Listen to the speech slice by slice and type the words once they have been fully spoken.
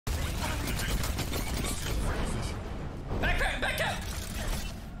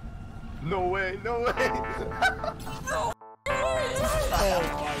No way, no way. Oh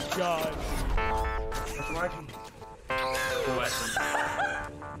my god. That's Mikey.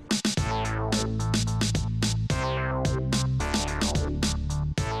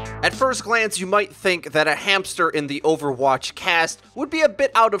 At first glance, you might think that a hamster in the Overwatch cast would be a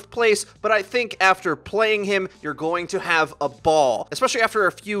bit out of place, but I think after playing him, you're going to have a ball. Especially after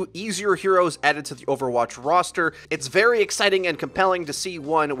a few easier heroes added to the Overwatch roster, it's very exciting and compelling to see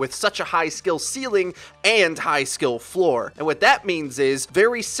one with such a high skill ceiling and high skill floor. And what that means is,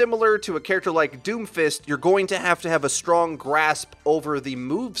 very similar to a character like Doomfist, you're going to have a strong grasp over the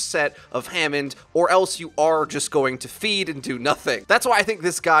moveset of Hammond, or else you are just going to feed and do nothing. That's why I think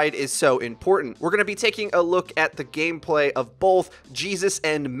this guide is so important. We're going to be taking a look at the gameplay of both Jesus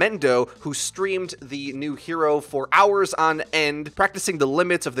and Mendo, who streamed the new hero for hours on end, practicing the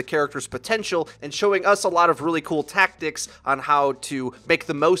limits of the character's potential and showing us a lot of really cool tactics on how to make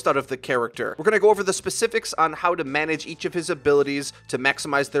the most out of the character. We're going to go over the specifics on how to manage each of his abilities to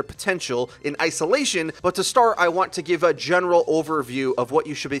maximize their potential in isolation, but to start, I want to give a general overview of what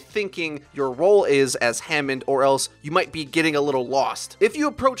you should be thinking your role is as Hammond, or else you might be getting a little lost. If you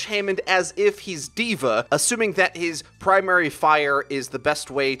approach Hammond as if he's D.Va, assuming that his primary fire is the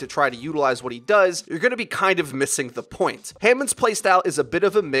best way to try to utilize what he does, you're going to be kind of missing the point. Hammond's playstyle is a bit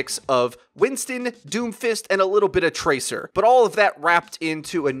of a mix of Winston, Doomfist, and a little bit of Tracer, but all of that wrapped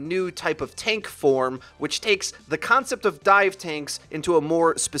into a new type of tank form, which takes the concept of dive tanks into a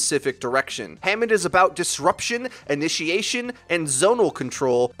more specific direction. Hammond is about disruption, initiation, and zonal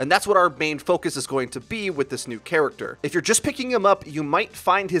control, and that's what our main focus is going to be with this new character. If you're just picking him up, you might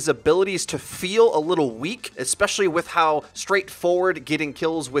find his abilities to feel a little weak, especially with how straightforward getting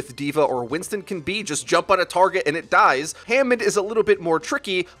kills with D.Va or Winston can be. Just jump on a target and it dies. Hammond is a little bit more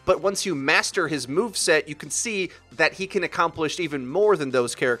tricky, but once you master his moveset, you can see that he can accomplish even more than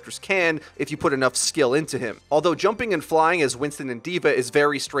those characters can if you put enough skill into him. Although jumping and flying as Winston and D.Va is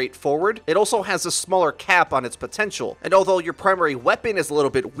very straightforward, it also has a smaller cap on its potential. And although your primary weapon is a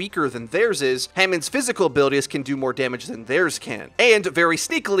little bit weaker than theirs is, Hammond's physical abilities can do more damage than theirs can. And very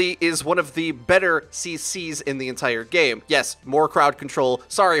sneakily is one of the better CCs in the entire game. Yes, more crowd control.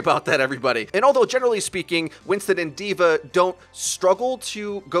 Sorry about that, everybody. And although generally speaking, Winston and D.Va don't struggle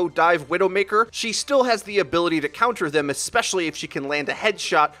to go dive Widowmaker, she still has the ability to counter them, especially if she can land a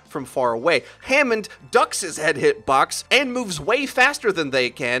headshot from far away. Hammond ducks his head hitbox and moves way faster than they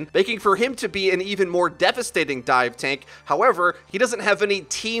can, making for him to be an even more devastating dive tank. However, he doesn't have any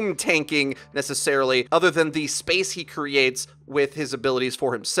team tanking necessarily, other than the space he creates with his abilities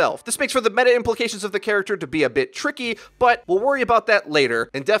for himself. This makes for the meta implications of the character to be a bit tricky, but we'll worry about that later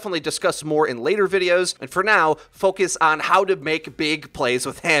and definitely discuss more in later videos. And for now, focus on how to make big plays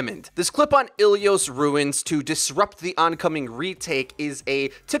with Hammond. This clip on Ilios Ruins to disrupt the oncoming retake is a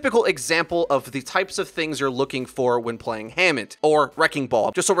typical example of the types of things you're looking for when playing Hammond, or Wrecking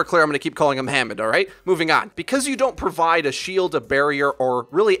Ball. Just so we're clear, I'm going to keep calling him Hammond, alright? Moving on. Because you don't provide a shield, a barrier, or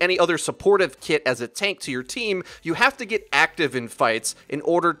really any other supportive kit as a tank to your team, you have to get active in fights in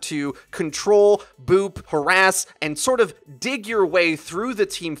order to control, boop, harass, and sort of dig your way through the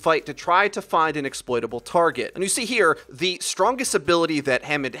team fight to try to find an exploitable target. And you see here, the strongest ability that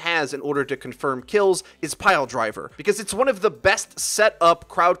Hammond has in order to confirm kills is Pile Driver, because it's one of the best set up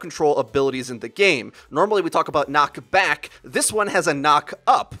crowd control abilities in the game. Normally we talk about knock back. This one has a knock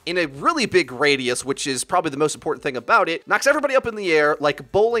up in a really big radius, which is probably the most important thing about it. Knocks everybody up in the air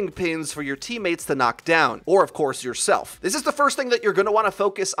like bowling pins for your teammates to knock down, or of course yourself. This is the first thing that you're going to want to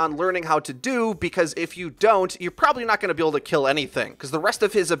focus on learning how to do, because if you don't, you're probably not going to be able to kill anything, because the rest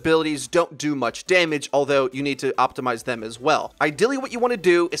of his abilities don't do much damage, although you need to optimize them as well. Ideally, what you want to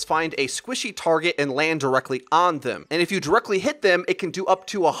do is find a squishy target and land directly on them. And if you directly hit them, it can do up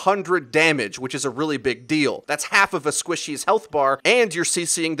to 100 damage, which is a really big deal. That's half of a squishy's health bar, and you're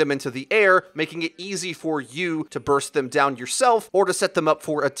CCing them into the air, making it easy for you to burst them down yourself, or to set them up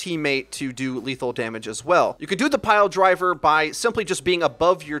for a teammate to do lethal damage as well. You can do the Pile Driver by simply just being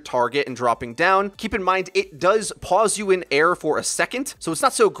above your target and dropping down. Keep in mind, it does pause you in air for a second, so it's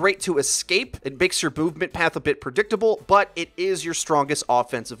not so great to escape. It makes your movement path a bit predictable, but it is your strongest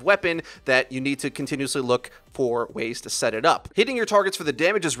offensive weapon that you need to continuously look for ways to set it up. Hitting your targets for the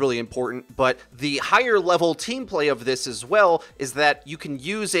damage is really important, but the higher level team play of this as well is that you can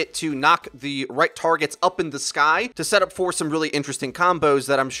use it to knock the right targets up in the sky to set up for some really interesting combos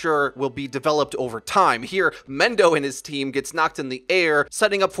that I'm sure will be developed over time. Here, Mendo and his team gets knocked in the air air,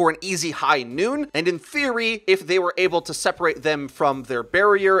 setting up for an easy high noon. And in theory, if they were able to separate them from their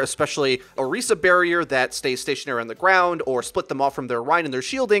barrier, especially Orisa barrier that stays stationary on the ground, or split them off from their Rhine and their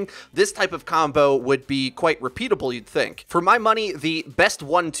shielding, this type of combo would be quite repeatable, you'd think. For my money, the best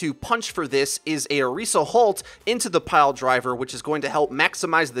 1-2 punch for this is a Orisa Halt into the pile driver, which is going to help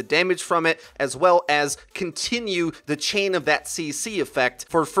maximize the damage from it, as well as continue the chain of that CC effect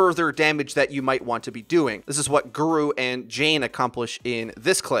for further damage that you might want to be doing. This is what Guru and Jane accomplish in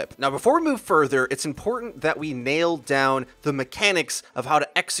this clip. Now, before we move further, it's important that we nail down the mechanics of how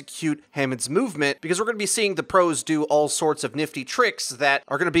to execute Hammond's movement, because we're going to be seeing the pros do all sorts of nifty tricks that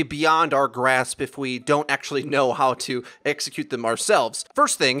are going to be beyond our grasp if we don't actually know how to execute them ourselves.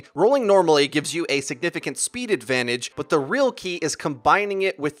 First thing, rolling normally gives you a significant speed advantage, but the real key is combining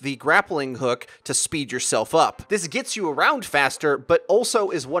it with the grappling hook to speed yourself up. This gets you around faster, but also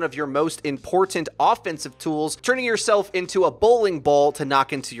is one of your most important offensive tools, turning yourself into a bowling ball to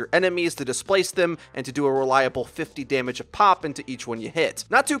knock into your enemies, to displace them, and to do a reliable 50 damage a pop into each one you hit.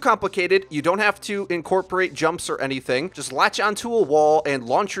 Not too complicated, you don't have to incorporate jumps or anything, just latch onto a wall and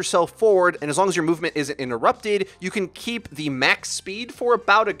launch yourself forward, and as long as your movement isn't interrupted, you can keep the max speed for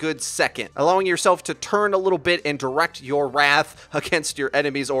about a good second, allowing yourself to turn a little bit and direct your wrath against your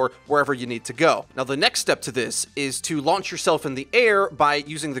enemies or wherever you need to go. Now, the next step to this is to launch yourself in the air by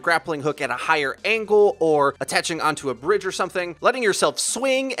using the grappling hook at a higher angle or attaching onto a bridge or something, letting yourself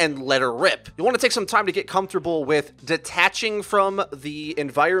swing and let her rip. You want to take some time to get comfortable with detaching from the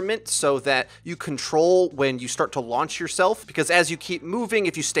environment so that you control when you start to launch yourself, because as you keep moving,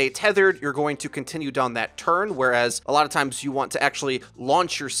 if you stay tethered, you're going to continue down that turn, whereas a lot of times you want to actually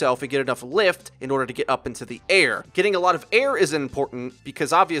launch yourself and get enough lift in order to get up into the air. Getting a lot of air is important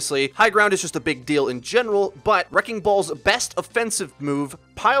because obviously high ground is just a big deal in general, but Wrecking Ball's best offensive move,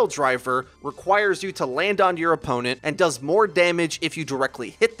 Pile Driver, requires you to land on your opponent and does more damage if you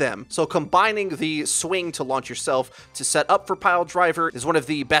directly hit them. So combining the swing to launch yourself to set up for Pile Driver is one of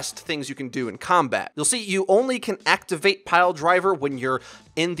the best things you can do in combat. You'll see you only can activate Pile Driver when you're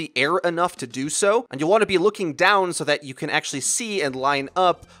in the air enough to do so, and you'll want to be looking down so that you can actually see and line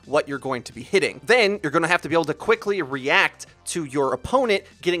up what you're going to be hitting. Then you're going to have to be able to quickly react to your opponent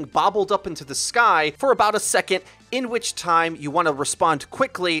getting bobbled up into the sky for about a second, in which time you want to respond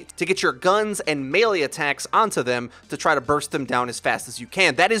quickly to get your guns and melee attacks onto them to try to burst them down as fast as you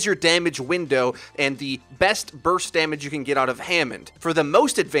can. That is your damage window and the best burst damage you can get out of Hammond. For the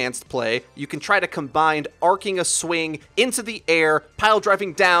most advanced play, you can try to combine arcing a swing into the air, pile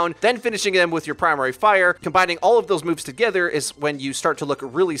driving down, then finishing them with your primary fire. Combining all of those moves together is when you start to look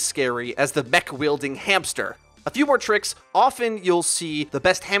really scary as the mech-wielding hamster. A few more tricks. Often you'll see the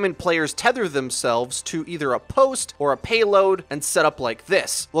best Hammond players tether themselves to either a post or a payload and set up like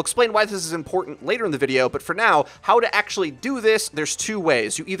this. We'll explain why this is important later in the video, but for now, how to actually do this, there's two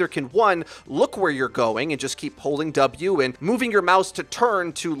ways. You either can, one, look where you're going and just keep holding W and moving your mouse to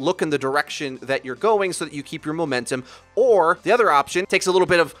turn to look in the direction that you're going so that you keep your momentum, or the other option takes a little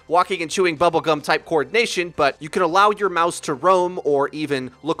bit of walking and chewing bubblegum type coordination, but you can allow your mouse to roam or even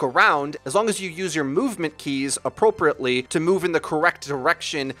look around as long as you use your movement keys appropriately to move in the correct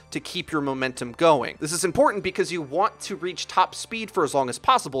direction to keep your momentum going. This is important because you want to reach top speed for as long as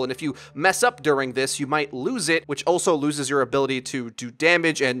possible, and if you mess up during this, you might lose it, which also loses your ability to do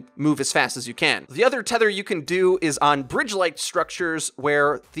damage and move as fast as you can. The other tether you can do is on bridge-like structures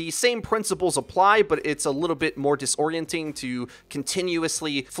where the same principles apply, but it's a little bit more disorienting to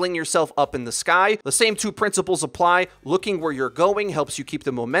continuously fling yourself up in the sky. The same two principles apply. Looking where you're going helps you keep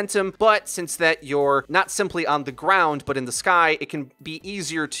the momentum, but since that you're not simply on the ground but in the sky, it can be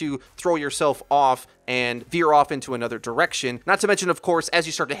easier to throw yourself off and veer off into another direction. Not to mention, of course, as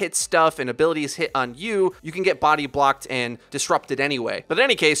you start to hit stuff and abilities hit on you, you can get body blocked and disrupted anyway. But in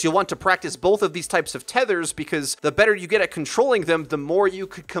any case, you'll want to practice both of these types of tethers because the better you get at controlling them, the more you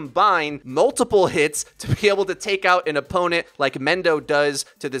could combine multiple hits to be able to take out an opponent like Mendo does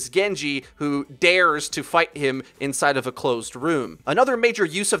to this Genji who dares to fight him inside of a closed room. Another major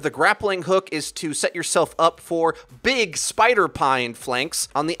use of the grappling hook is to set yourself up for big spider pine flanks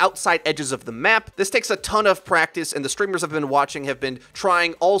on the outside edges of the map. This takes a ton of practice, and the streamers I've been watching have been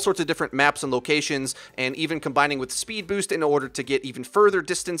trying all sorts of different maps and locations, and even combining with speed boost in order to get even further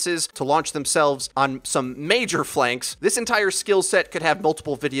distances to launch themselves on some major flanks. This entire skill set could have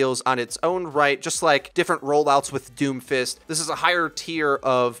multiple videos on its own right, just like different rollouts with Doomfist. This is a higher tier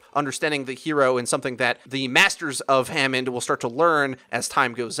of understanding the hero and something that the masters of Hammond will start to learn as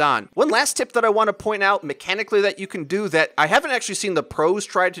time goes on. One last tip that I want to point out mechanically that you can do that I haven't actually seen the pros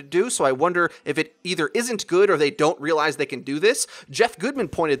try to do, so I wonder if it either isn't good or they don't realize they can do this, Jeff Goodman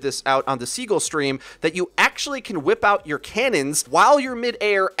pointed this out on the Seagull stream, that you actually can whip out your cannons while you're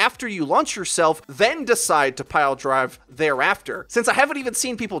mid-air after you launch yourself, then decide to pile drive thereafter. Since I haven't even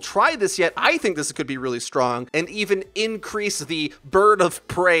seen people try this yet, I think this could be really strong and even increase the bird of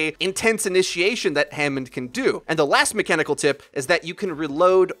prey intense initiation that Hammond can do. And the last mechanical tip is that you can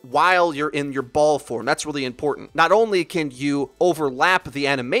reload while you're in your ball form. That's really important. Not only can you overlap the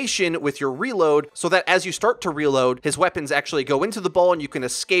animation with your reload so that as you start to reload, his weapons actually go into the ball and you can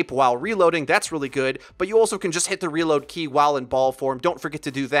escape while reloading. That's really good. But you also can just hit the reload key while in ball form. Don't forget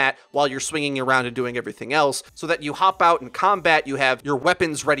to do that while you're swinging around and doing everything else, so that you hop out in combat, you have your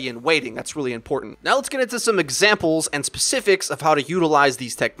weapons ready and waiting. That's really important. Now let's get into some examples and specifics of how to utilize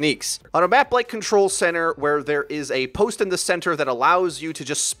these techniques. On a map like Control Center, where there is a post in the center that allows you to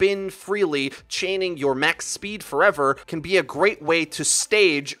just spin freely, chaining your max speed forever, can be a great way to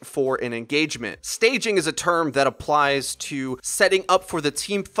stage for an engagement. Staging is a term that applies to setting up for the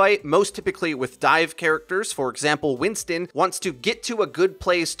team fight, most typically with dive characters. For example, Winston wants to get to a good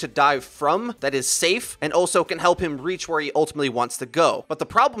place to dive from that is safe and also can help him reach where he ultimately wants to go. But the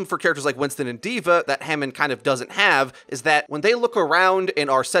problem for characters like Winston and Diva that Hammond kind of doesn't have is that when they look around and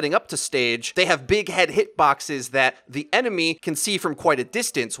are setting up to stage, they have big head hitboxes that the enemy can see from quite a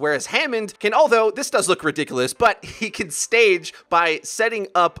distance, whereas Hammond can, although this does look ridiculous, but he can stage by setting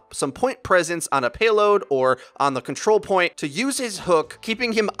up some point presence on a payload or on the control point to use his hook,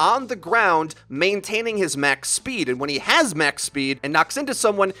 keeping him on the ground, maintaining his max speed. And when he has max speed and knocks into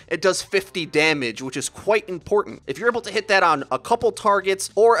someone, it does 50 damage, which is quite important. If you're able to hit that on a couple targets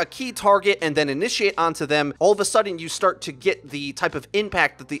or a key target and then initiate onto them, all of a sudden you start to get the type of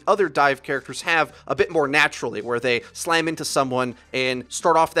impact that the other dive characters have a bit more naturally, where they slam into someone and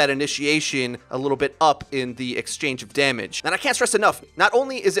start off that initiation a little bit up in the exchange of damage. And I can't stress enough, not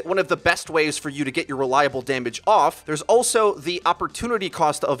only is it one of the best ways for you to get your reliable damage off, there's also the opportunity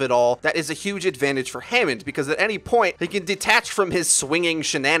cost of it all that is a huge advantage for Hammond, because at any point he can detach from his swinging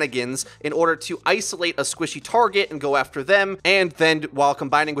shenanigans in order to isolate a squishy target and go after them, and then while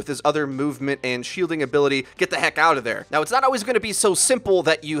combining with his other movement and shielding ability, get the heck out of there. Now, it's not always going to be so simple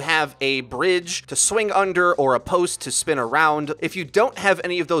that you have a bridge to swing under or a post to spin around. If you don't have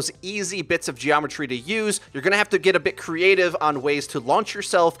any of those easy bits of geometry to use, you're going to have to get a bit creative on ways to launch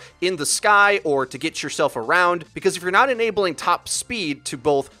yourself in the sky or to get yourself around, because if you're not enabling top speed to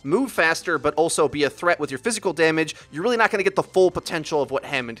both move faster but also be a threat with your physical damage, you're really not going to get the full potential of what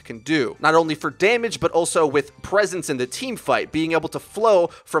Hammond can do. Not only for damage, but also with presence in the team fight, being able to flow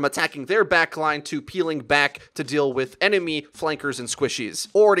from attacking their backline to peeling back to deal with enemy flankers and squishies,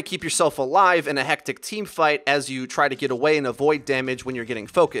 or to keep yourself alive in a hectic team fight as you try to get away and avoid damage when you're getting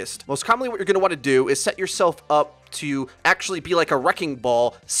focused. Most commonly, what you're going to want to do is set yourself up to actually be like a wrecking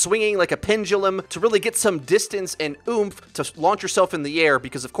ball, swinging like a pendulum to really get some distance and oomph to launch yourself in the air,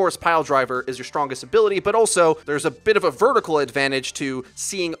 because of course pile driver is your strongest ability, but also there's a bit of a vertical advantage to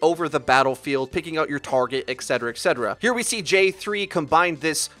seeing over the battlefield, picking out your target, etc, etc. Here we see J3 combine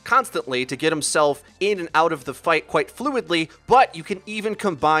this constantly to get himself in and out of the fight quite fluidly, but you can even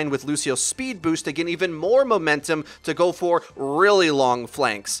combine with Lucio's speed boost to get even more momentum to go for really long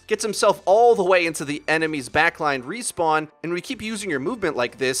flanks. Gets himself all the way into the enemy's backline respawn, and when you keep using your movement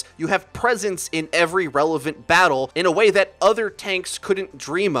like this, you have presence in every relevant battle in a way that other tanks couldn't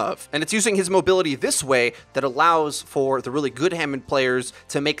dream of. And it's using his mobility this way that allows for the really good Hammond players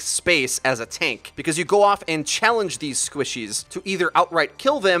to make space as a tank, because you go off and challenge these squishies to either outright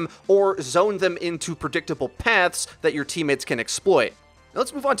kill them or zone them into predictable paths that your teammates can exploit. Now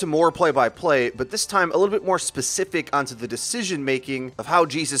let's move on to more play-by-play, but this time a little bit more specific onto the decision-making of how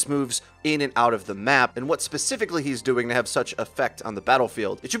Jesus moves in and out of the map, and what specifically he's doing to have such effect on the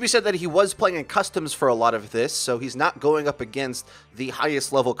battlefield. It should be said that he was playing in customs for a lot of this, so he's not going up against the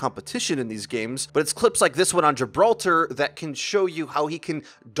highest level competition in these games, but it's clips like this one on Gibraltar that can show you how he can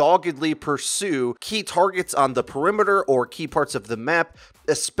doggedly pursue key targets on the perimeter or key parts of the map,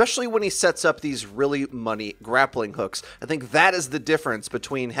 especially when he sets up these really money grappling hooks. I think that is the difference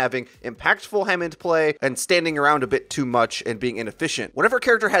between having impactful Hammond play and standing around a bit too much and being inefficient. Whenever a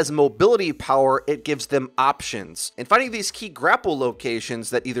character has mobility power, it gives them options. And finding these key grapple locations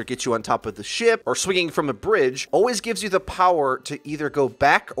that either get you on top of the ship or swinging from a bridge always gives you the power to either go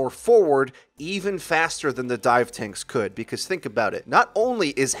back or forward even faster than the dive tanks could, because think about it. Not only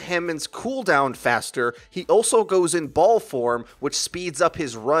is Hammond's cooldown faster, he also goes in ball form, which speeds up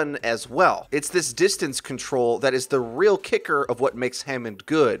his run as well. It's this distance control that is the real kicker of what makes Hammond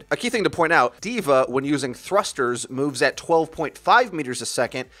good. A key thing to point out, D.Va, when using thrusters, moves at 12.5 meters a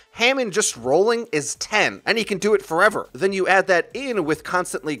second. Hammond just rolling is 10, and he can do it forever. Then you add that in with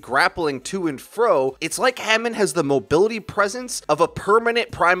constantly grappling to and fro. It's like Hammond has the mobility presence of a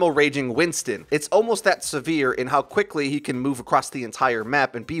permanent primal raging Winston. It's almost that severe in how quickly he can move across the entire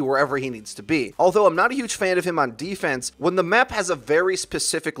map and be wherever he needs to be. Although I'm not a huge fan of him on defense, when the map has a very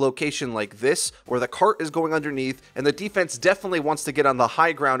specific location like this, where the cart is going underneath, and the defense definitely wants to get on the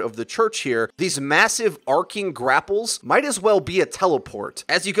high ground of the church here, these massive arcing grapples might as well be a teleport.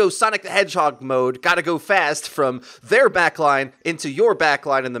 As you go Sonic the Hedgehog mode, gotta go fast from their backline into your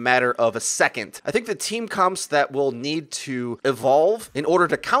backline in the matter of a second. I think the team comps that will need to evolve in order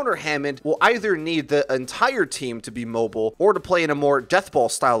to counter Hammond will either need the entire team to be mobile or to play in a more deathball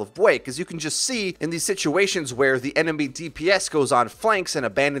style of way, because you can just see in these situations where the enemy DPS goes on flanks and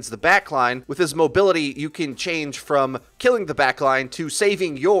abandons the backline, with his mobility you can change from killing the backline to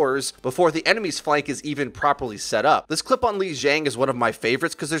saving yours before the enemy's flank is even properly set up. This clip on Li Jiang is one of my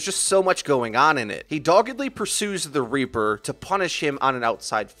favorites because there's just so much going on in it. He doggedly pursues the Reaper to punish him on an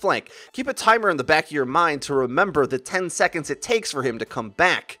outside flank. Keep a timer in the back of your mind to remember the 10 seconds it takes for him to come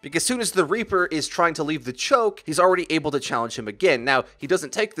back, because as soon as the Reaper is trying to leave the choke, he's already able to challenge him again. Now, he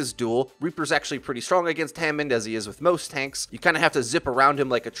doesn't take this duel. Reaper's actually pretty strong against Hammond, as he is with most tanks. You kind of have to zip around him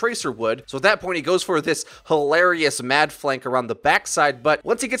like a Tracer would, so at that point he goes for this hilarious mad flank around the backside, but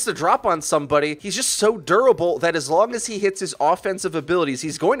once he gets the drop on somebody, he's just so durable that as long as he hits his offensive abilities,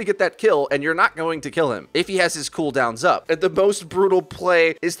 he's going to get that kill, and you're not going to kill him if he has his cooldowns up. And the most brutal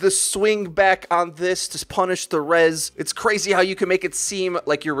play is the swing back on this to punish the res. It's crazy how you can make it seem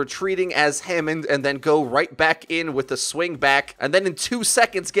like you're retreating as Hammond and then go right back in with the swing back, and then in 2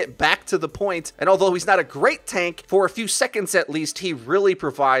 seconds get back to the point. And although he's not a great tank, for a few seconds at least, he really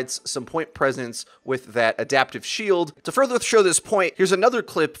provides some point presence with that adaptive shield. To further show this point, here's another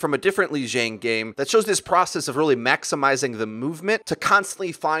clip from a different Li Jiang game that shows this process of really maximizing the movement to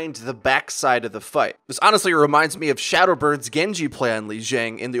constantly find the backside of the fight. This honestly reminds me of Shadowbird's Genji play on Li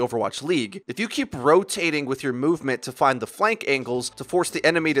Jiang in the Overwatch League. If you keep rotating with your movement to find the flank angles to force the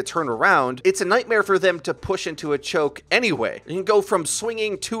enemy to turn around, it's a nightmare for them to push into a choke anyway. You can go from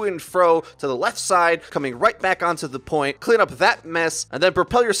swinging to and fro to the left side, coming right back onto the point, clean up that mess, and then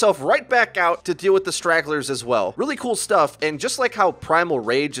propel yourself right back out to deal with the stragglers as well. Really cool stuff, and just like how Primal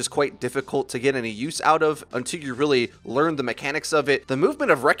Rage is quite difficult to get any use out of until you really learn the mechanics of it, the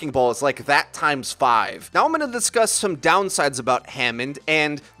movement of Wrecking Ball is like that times 5. Now I'm going to discuss some downsides about Hammond,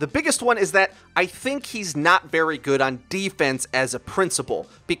 and the biggest one is that I think he's not very good on defense as a principle,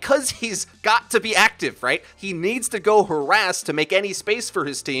 because he's got to be active, right? He needs to go harass to make any space for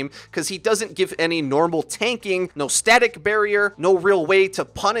his team, because he doesn't give any normal tanking, no static barrier, no real way to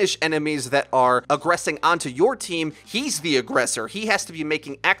punish enemies that are aggressing onto your team. He's the aggressor. He has to be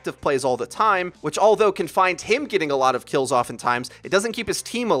making active plays all the time, which although can find him getting a lot of kills oftentimes, it doesn't keep his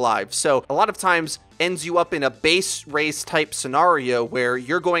team alive. So a lot of times ends you up in a base race type scenario where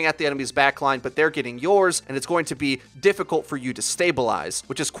you're going at the enemy's backline, but they're getting yours, and it's going to be difficult for you to stabilize,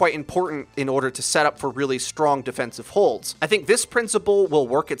 which is quite important in order to set up for really strong defensive holds. I think this principle will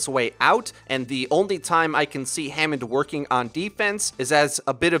work its way out, and the only time I can see Hammond working on defense is as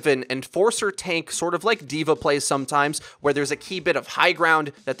a bit of an enforcer tank, sort of like D.Va plays sometimes, where there's a key bit of high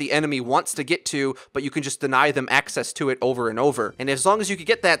ground that the enemy wants to get to, but you can just deny them access to it over and over. And as long as you can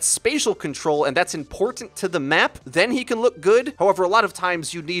get that spatial control, and that's important to the map, then he can look good. However, a lot of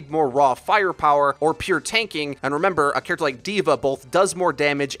times you need more raw firepower or pure tanking, and remember, a character like D.Va both does more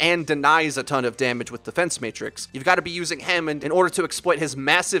damage and denies a ton of damage with defense matrix. You've got to be using Hammond in order to exploit his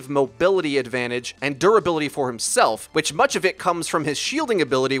massive mobility advantage and durability for himself, which much of it comes from his shielding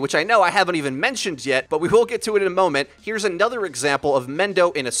ability, which I know I haven't even mentioned yet, but we will get to it in a moment. Here's another example of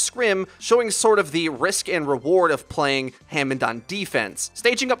Mendo in a scrim, showing sort of the risk and reward of playing Hammond on defense.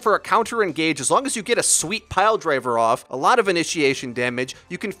 Staging up for a counter engage, as long as you get a sweet pile driver off, a lot of initiation damage,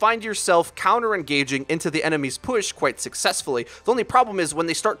 you can find yourself counter engaging into the enemy's push quite successfully. The only problem is when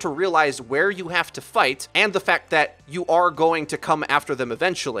they start to realize where you have to fight and the fact that you are going to come after them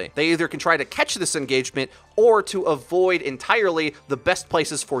eventually. They either can try to catch this engagement or to avoid entirely the best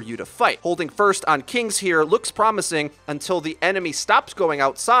places for you to fight. Holding first on Kings here looks promising until the enemy stops going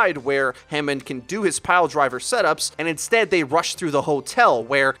outside where Hammond can do his pile driver setups, and instead they rush through the hotel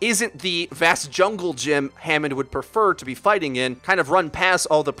where isn't the vast jungle jungle gym Hammond would prefer to be fighting in, kind of run past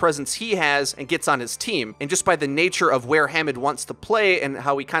all the presence he has and gets on his team. And just by the nature of where Hammond wants to play and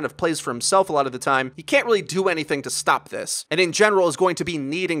how he kind of plays for himself a lot of the time, he can't really do anything to stop this. And in general is going to be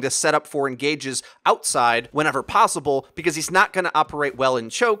needing to set up for engages outside whenever possible because he's not going to operate well in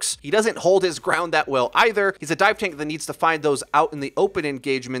chokes. He doesn't hold his ground that well either. He's a dive tank that needs to find those out in the open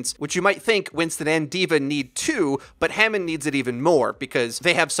engagements, which you might think Winston and D.Va need too, but Hammond needs it even more because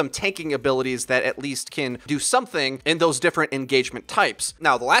they have some tanking abilities that at least can do something in those different engagement types.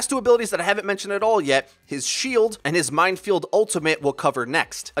 Now, the last two abilities that I haven't mentioned at all yet, his shield and his minefield ultimate, will cover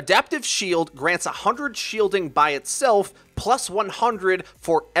next. Adaptive shield grants 100 shielding by itself, plus 100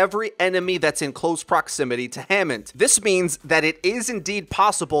 for every enemy that's in close proximity to Hammond. This means that it is indeed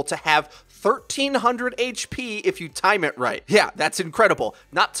possible to have 1300 HP if you time it right. Yeah, that's incredible.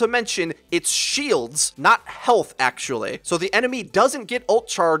 Not to mention, it's shields, not health, actually. So the enemy doesn't get ult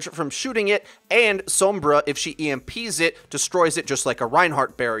charge from shooting it, and Sombra, if she EMPs it, destroys it just like a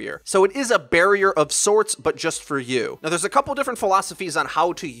Reinhardt barrier. So it is a barrier of sorts, but just for you. Now, there's a couple different philosophies on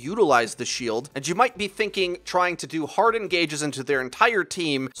how to utilize the shield, and you might be thinking trying to do hard engages into their entire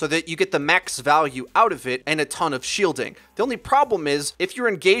team so that you get the max value out of it and a ton of shielding. The only problem is, if your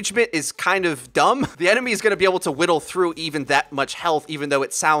engagement is kind of dumb, the enemy is going to be able to whittle through even that much health, even though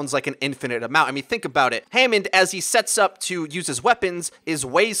it sounds like an infinite amount. I mean, think about it. Hammond, as he sets up to use his weapons, is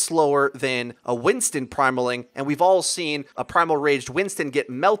way slower than a Winston primaling, and we've all seen a primal raged Winston get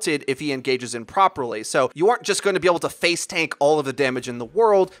melted if he engages improperly. So you aren't just going to be able to face tank all of the damage in the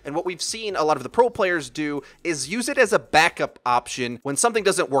world, and what we've seen a lot of the pro players do is use it as a backup option when something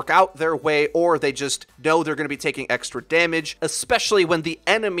doesn't work out their way, or they just know they're going to be taking extra damage, especially when the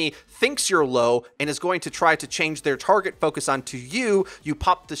enemy thinks you're low and is going to try to change their target focus onto you. You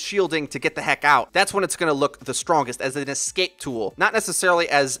pop the shielding to get the heck out. That's when it's going to look the strongest, as an escape tool, not necessarily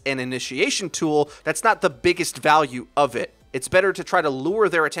as an initiation tool. That's not the biggest value of it. It's better to try to lure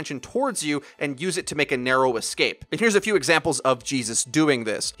their attention towards you and use it to make a narrow escape. And here's a few examples of Jesus doing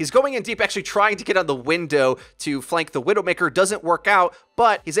this. He's going in deep, actually trying to get on the window to flank the Widowmaker. Doesn't work out,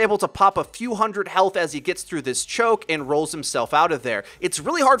 but he's able to pop a few hundred health as he gets through this choke and rolls himself out of there. It's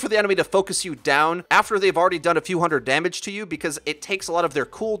really hard for the enemy to focus you down after they've already done a few hundred damage to you because it takes a lot of their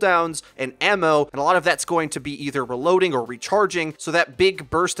cooldowns and ammo, and a lot of that's going to be either reloading or recharging, so that big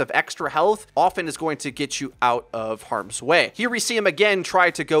burst of extra health often is going to get you out of harm's way. Here we see him again try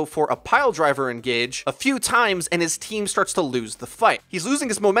to go for a pile driver engage a few times, and his team starts to lose the fight. He's losing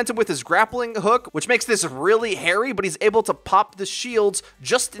his momentum with his grappling hook, which makes this really hairy, but he's able to pop the shields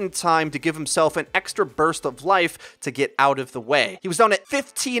just in time to give himself an extra burst of life to get out of the way. He was down at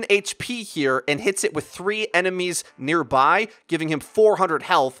 15 HP here and hits it with 3 enemies nearby, giving him 400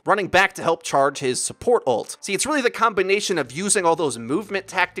 health, running back to help charge his support ult. See, it's really the combination of using all those movement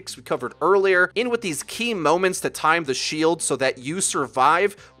tactics we covered earlier in with these key moments to time the shield so that you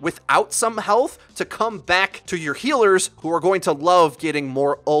survive without some health to come back to your healers, who are going to love getting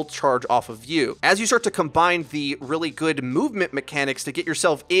more ult charge off of you. As you start to combine the really good movement mechanics to get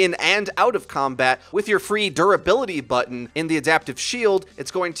yourself in and out of combat with your free durability button in the adaptive shield,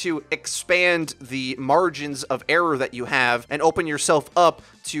 it's going to expand the margins of error that you have and open yourself up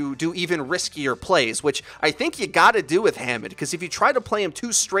to do even riskier plays, which I think you gotta do with Hammond, because if you try to play him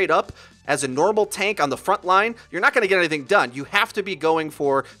too straight up as a normal tank on the front line, you're not going to get anything done. You have to be going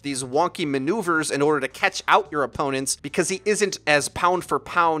for these wonky maneuvers in order to catch out your opponents, because he isn't as pound for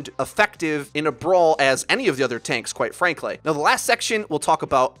pound effective in a brawl as any of the other tanks, quite frankly. Now, the last section, we'll talk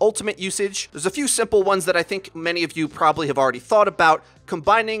about ultimate usage. There's a few simple ones that I think many of you probably have already thought about.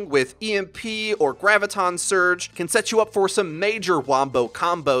 Combining with EMP or Graviton Surge can set you up for some major wombo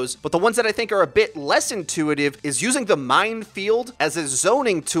combos, but the ones that I think are a bit less intuitive is using the Minefield as a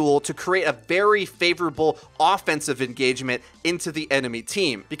zoning tool to create a very favorable offensive engagement into the enemy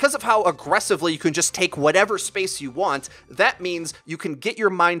team. Because of how aggressively you can just take whatever space you want, that means you can get your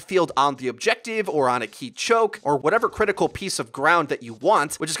Minefield on the objective or on a key choke or whatever critical piece of ground that you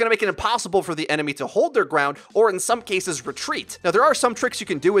want, which is going to make it impossible for the enemy to hold their ground or in some cases retreat. Now, there are some tricks you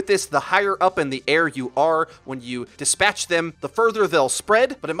can do with this. The higher up in the air you are when you dispatch them, the further they'll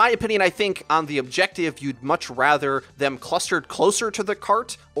spread. But in my opinion, I think on the objective, you'd much rather them clustered closer to the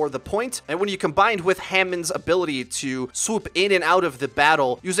cart or the point. And when you combined with Hammond's ability to swoop in and out of the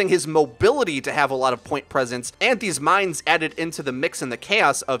battle, using his mobility to have a lot of point presence, and these mines added into the mix and the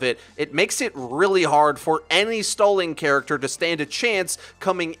chaos of it, it makes it really hard for any stalling character to stand a chance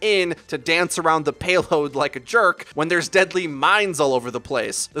coming in to dance around the payload like a jerk when there's deadly mines all over over the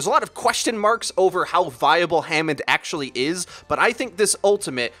place. There's a lot of question marks over how viable Hammond actually is, but I think this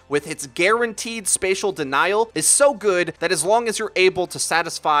ultimate, with its guaranteed spatial denial, is so good that as long as you're able to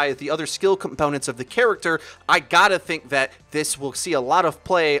satisfy the other skill components of the character, I gotta think that this will see a lot of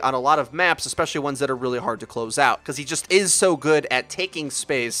play on a lot of maps, especially ones that are really hard to close out, because he just is so good at taking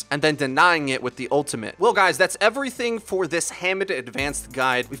space and then denying it with the ultimate. Well guys, that's everything for this Hammond Advanced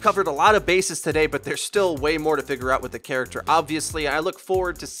Guide. We've covered a lot of bases today, but there's still way more to figure out with the character. Obviously, I look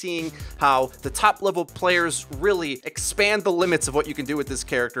forward to seeing how the top level players really expand the limits of what you can do with this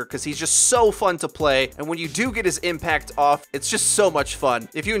character, because he's just so fun to play, and when you do get his impact off, it's just so much fun.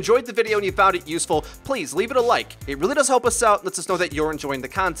 If you enjoyed the video and you found it useful, please leave it a like. It really does help us out and lets us know that you're enjoying the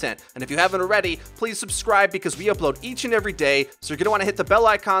content. And if you haven't already, please subscribe, because we upload each and every day, so you're going to want to hit the bell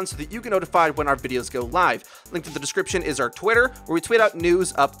icon so that you get notified when our videos go live. Linked in the description is our Twitter, where we tweet out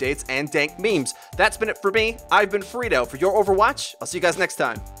news, updates, and dank memes. That's been it for me. I've been FREEDO for Your Overwatch. I'll see you guys next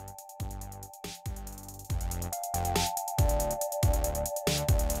time.